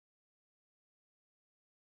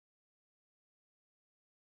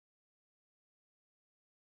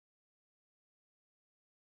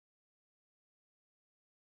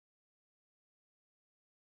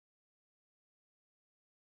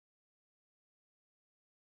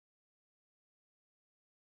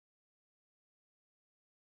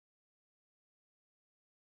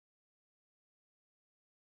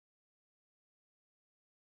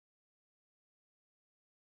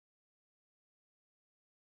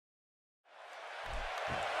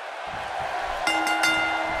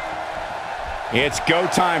It's go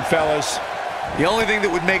time, fellas. The only thing that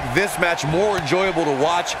would make this match more enjoyable to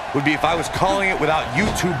watch would be if I was calling it without you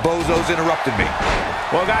two bozos interrupting me.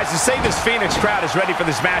 Well, guys, to say this Phoenix crowd is ready for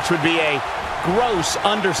this match would be a gross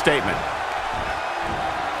understatement.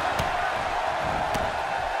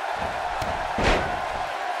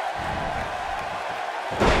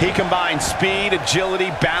 He combines speed, agility,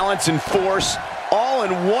 balance, and force all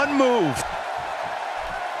in one move.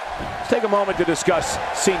 Let's take a moment to discuss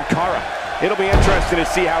Cara. It'll be interesting to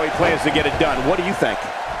see how he plans to get it done. What do you think?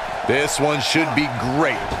 This one should be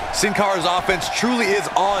great. Sin Cara's offense truly is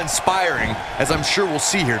awe-inspiring, as I'm sure we'll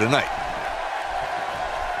see here tonight.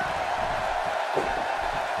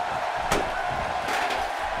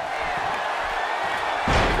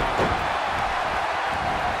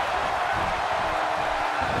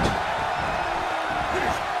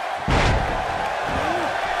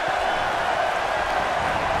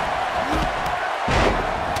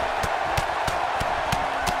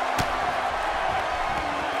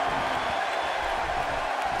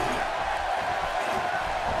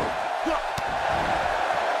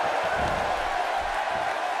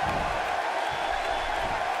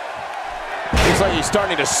 Like he's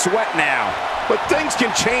starting to sweat now, but things can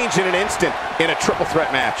change in an instant in a triple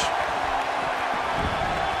threat match.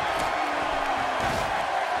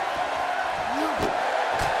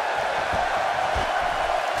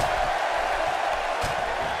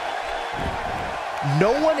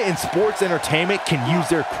 No one in sports entertainment can use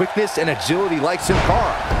their quickness and agility like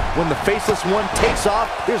Cara. When the faceless one takes off,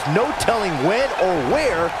 there's no telling when or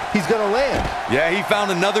where he's gonna land. Yeah, he found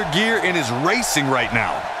another gear in his racing right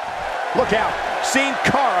now. Look out.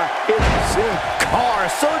 Cara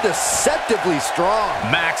is so deceptively strong.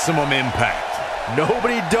 Maximum impact.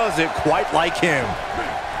 Nobody does it quite like him.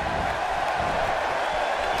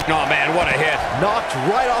 Oh, man, what a hit. Knocked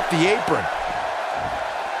right off the apron.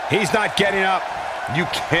 He's not getting up. You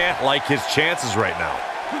can't like his chances right now.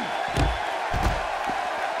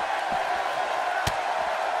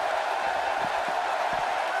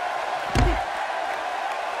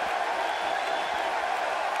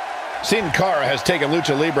 Cara has taken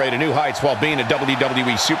Lucha Libre to new heights while being a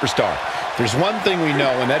WWE superstar. There's one thing we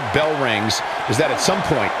know when that bell rings is that at some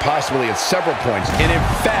point, possibly at several points, an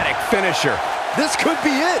emphatic finisher. This could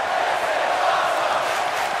be it.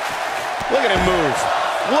 Look at him move.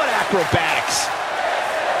 What acrobatics.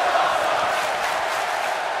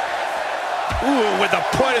 Ooh, with the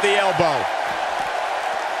point of the elbow.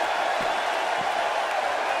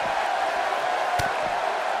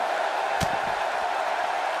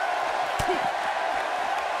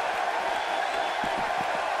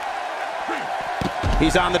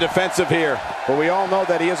 He's on the defensive here, but we all know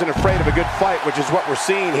that he isn't afraid of a good fight, which is what we're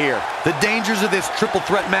seeing here. The dangers of this triple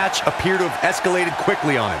threat match appear to have escalated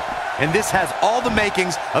quickly on him, and this has all the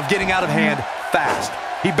makings of getting out of hand fast.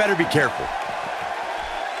 He better be careful.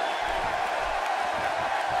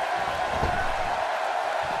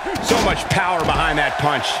 So much power behind that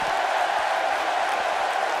punch.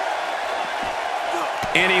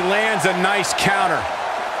 And he lands a nice counter.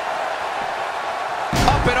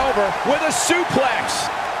 Up and over with a suplex.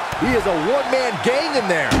 He is a one-man gang in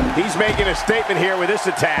there. He's making a statement here with this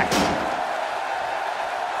attack.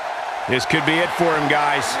 This could be it for him,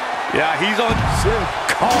 guys. Yeah, he's on.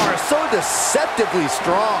 Cara, so deceptively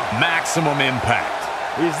strong. Maximum impact.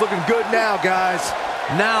 He's looking good now, guys.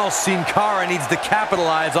 Now Cara needs to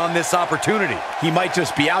capitalize on this opportunity. He might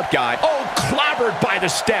just be out, guy. Oh, clobbered by the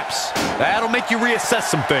steps. That'll make you reassess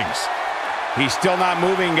some things. He's still not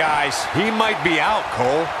moving, guys. He might be out,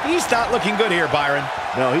 Cole. He's not looking good here, Byron.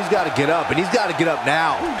 No, he's got to get up, and he's got to get up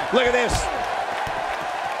now. Look at this.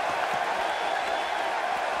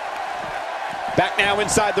 Back now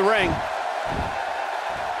inside the ring.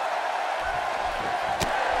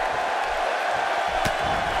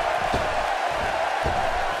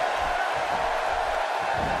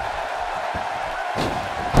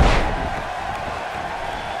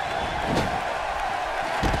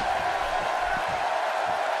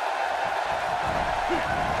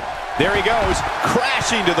 There he goes,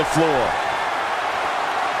 crashing to the floor.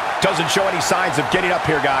 Doesn't show any signs of getting up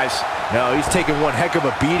here, guys. No, he's taking one heck of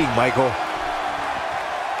a beating, Michael.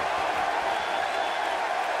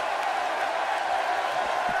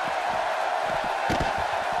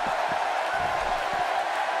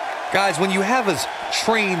 Guys, when you have as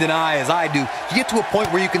trained an eye as I do, you get to a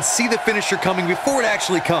point where you can see the finisher coming before it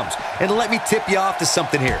actually comes. And let me tip you off to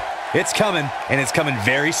something here. It's coming, and it's coming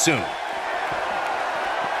very soon.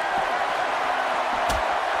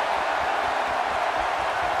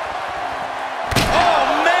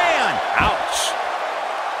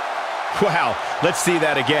 Wow, let's see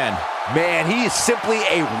that again. Man, he is simply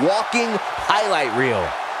a walking highlight reel.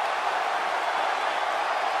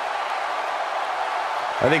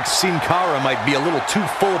 I think Sin Cara might be a little too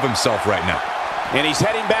full of himself right now. And he's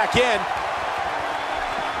heading back in.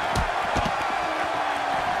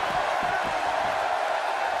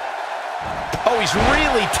 Oh, he's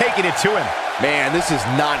really taking it to him. Man, this is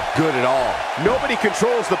not good at all. Nobody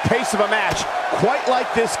controls the pace of a match quite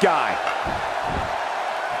like this guy.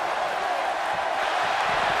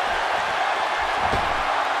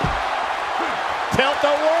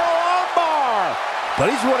 Tilt-a-whirl armbar. But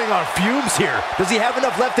he's running on fumes here. Does he have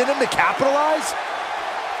enough left in him to capitalize?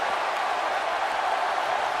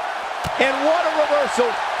 And what a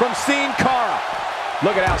reversal from Sin Cara.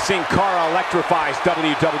 Look at how Sin Cara electrifies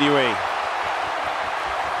WWE.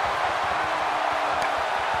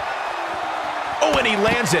 Oh, and he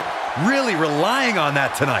lands it. Really relying on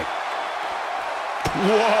that tonight.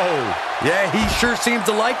 Whoa. Yeah, he sure seems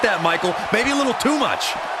to like that, Michael. Maybe a little too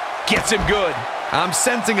much. Gets him good. I'm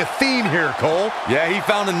sensing a theme here, Cole. Yeah, he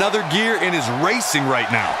found another gear in his racing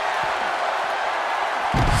right now.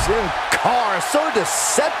 Sin Cara, so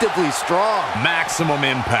deceptively strong. Maximum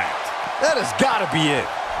impact. That has got to be it.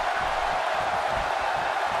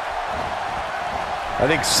 I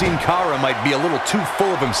think Sin Cara might be a little too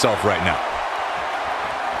full of himself right now.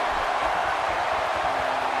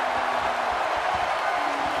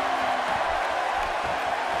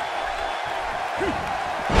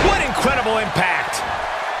 What incredible impact.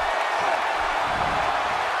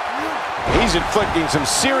 He's inflicting some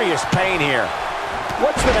serious pain here.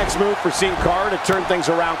 What's the next move for Sin Cara to turn things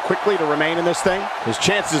around quickly to remain in this thing? His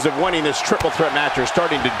chances of winning this triple threat match are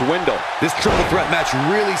starting to dwindle. This triple threat match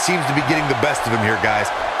really seems to be getting the best of him here, guys.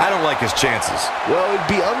 I don't like his chances. Well, it'd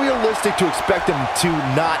be unrealistic to expect him to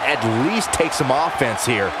not at least take some offense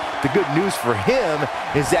here. The good news for him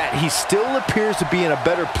is that he still appears to be in a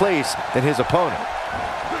better place than his opponent.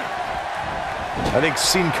 I think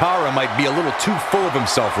Sin Cara might be a little too full of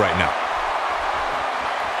himself right now.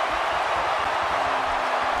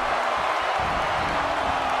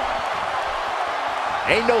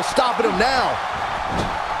 Ain't no stopping him now.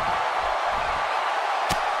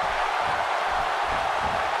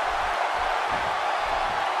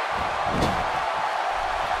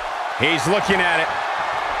 He's looking at it.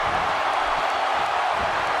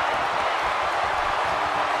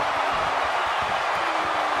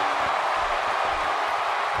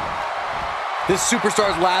 This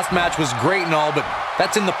superstar's last match was great and all, but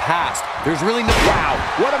that's in the past. There's really no... Wow,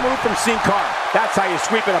 what a move from Sin Cara. That's how you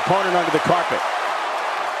sweep an opponent under the carpet.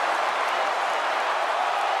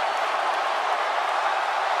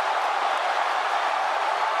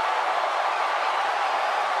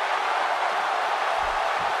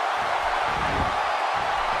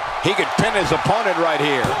 He could pin his opponent right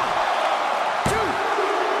here.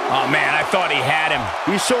 Oh, man, I thought he had him.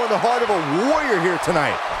 He's showing the heart of a warrior here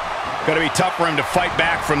tonight. Gonna be tough for him to fight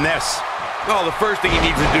back from this. Oh, the first thing he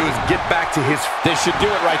needs to do is get back to his... This should do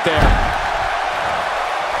it right there.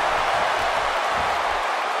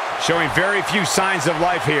 Showing very few signs of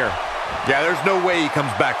life here. Yeah, there's no way he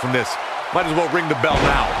comes back from this. Might as well ring the bell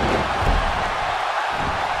now.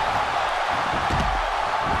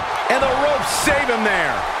 And the ropes save him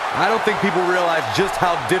there. I don't think people realize just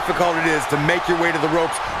how difficult it is to make your way to the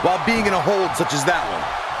ropes while being in a hold such as that one.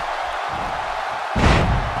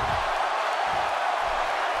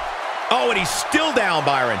 Oh, and he's still down,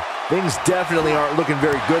 Byron. Things definitely aren't looking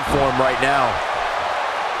very good for him right now.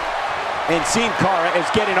 And Sin Cara is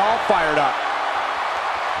getting all fired up.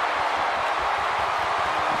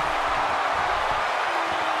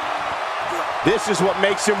 This is what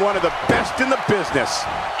makes him one of the best in the business.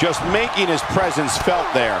 Just making his presence felt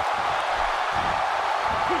there.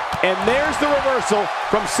 And there's the reversal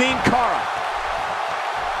from Sin Cara.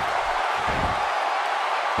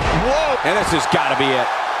 Whoa! And this has got to be it.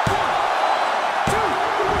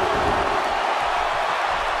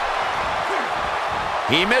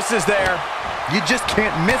 He misses there. You just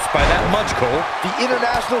can't miss by that much, Cole. The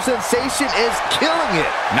international sensation is killing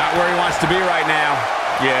it. Not where he wants to be right now.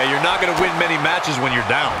 Yeah, you're not going to win many matches when you're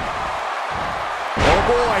down. Oh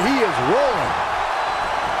boy, he is rolling.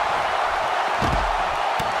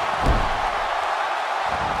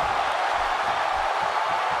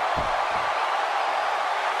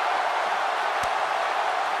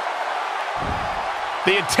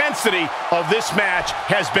 The intensity of this match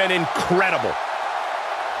has been incredible.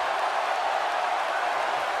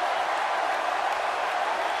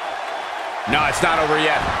 No, it's not over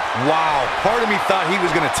yet. Wow, part of me thought he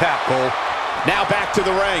was going to tap, Cole. Now back to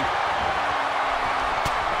the ring.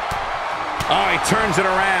 Oh, he turns it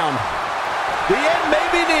around. The end may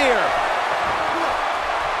be near.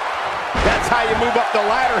 how you move up the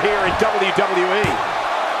ladder here in WWE.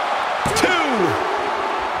 2.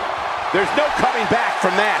 There's no coming back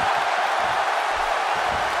from that.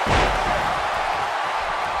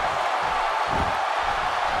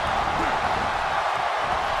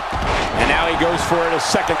 And now he goes for it a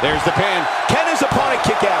second. There's the pin. Can his opponent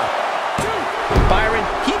kick out? Byron,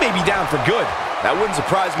 he may be down for good. That wouldn't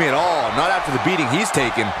surprise me at all, not after the beating he's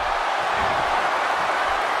taken.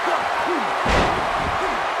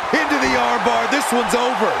 Into the armbar, this one's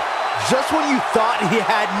over. Just when you thought he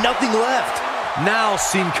had nothing left. Now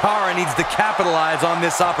Cara needs to capitalize on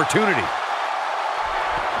this opportunity.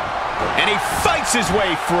 And he fights his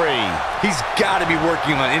way free. He's got to be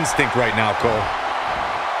working on instinct right now, Cole.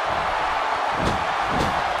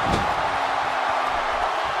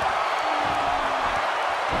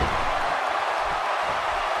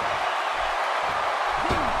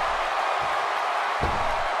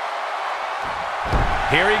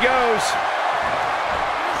 Here he goes.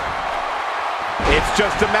 It's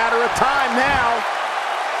just a matter of time now.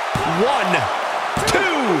 1, 2.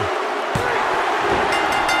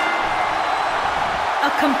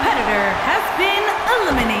 A competitor has been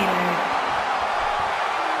eliminated.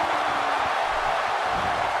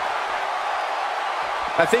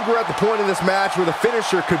 I think we're at the point in this match where the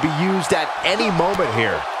finisher could be used at any moment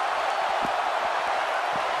here.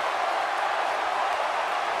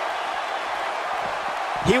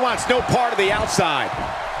 He wants no part of the outside.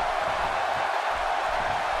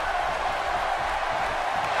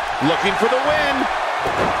 Looking for the win.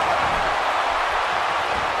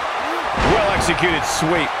 Well executed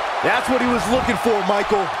sweep. That's what he was looking for,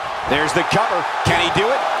 Michael. There's the cover. Can he do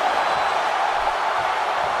it?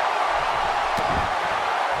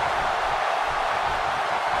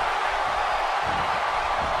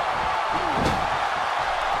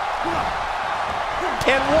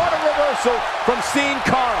 And what a reversal from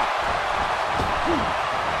Cara.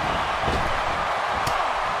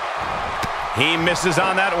 He misses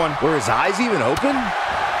on that one. Were his eyes even open?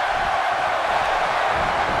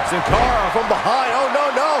 Cara from behind. Oh,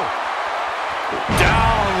 no, no.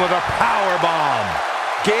 Down with a power bomb.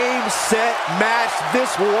 Game, set, match.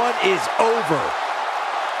 This one is over.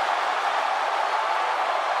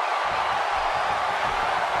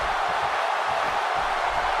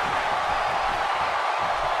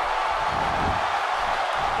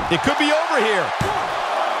 It could be over here.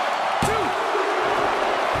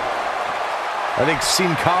 I think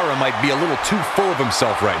Cara might be a little too full of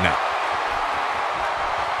himself right now.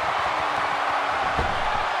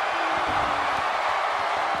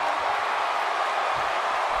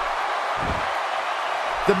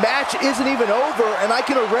 The match isn't even over, and I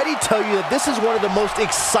can already tell you that this is one of the most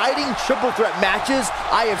exciting triple threat matches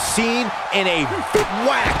I have seen in a big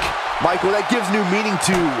whack. Michael, that gives new meaning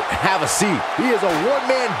to have a seat. He is a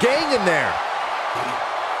one-man gang in there.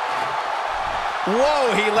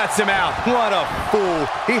 Whoa, he lets him out. What a fool.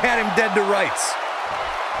 He had him dead to rights.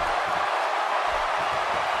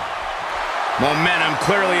 Momentum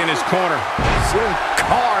clearly in his corner.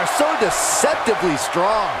 Cara, so deceptively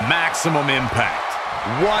strong. Maximum impact.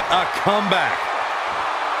 What a comeback.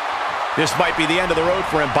 This might be the end of the road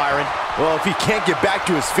for him, Byron. Well, if he can't get back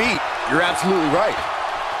to his feet, you're absolutely right.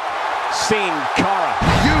 Cara.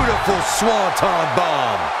 Beautiful swanton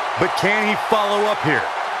bomb. But can he follow up here?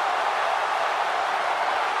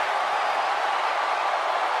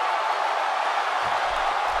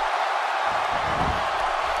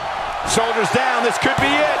 Shoulders down, this could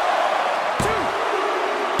be it.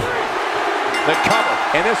 The cover,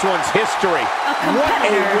 and this one's history. A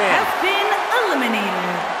competitor has been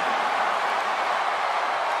eliminated.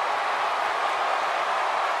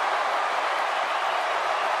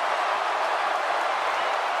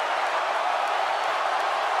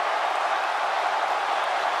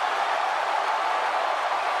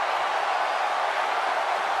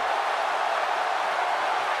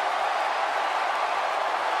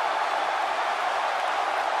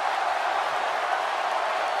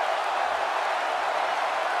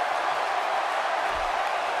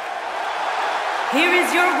 Here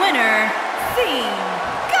is your winner,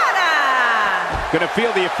 Cara. Gonna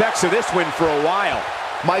feel the effects of this win for a while.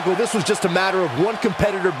 Michael, this was just a matter of one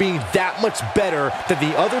competitor being that much better than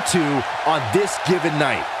the other two on this given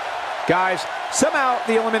night. Guys, somehow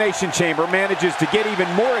the Elimination Chamber manages to get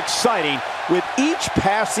even more exciting with each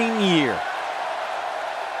passing year.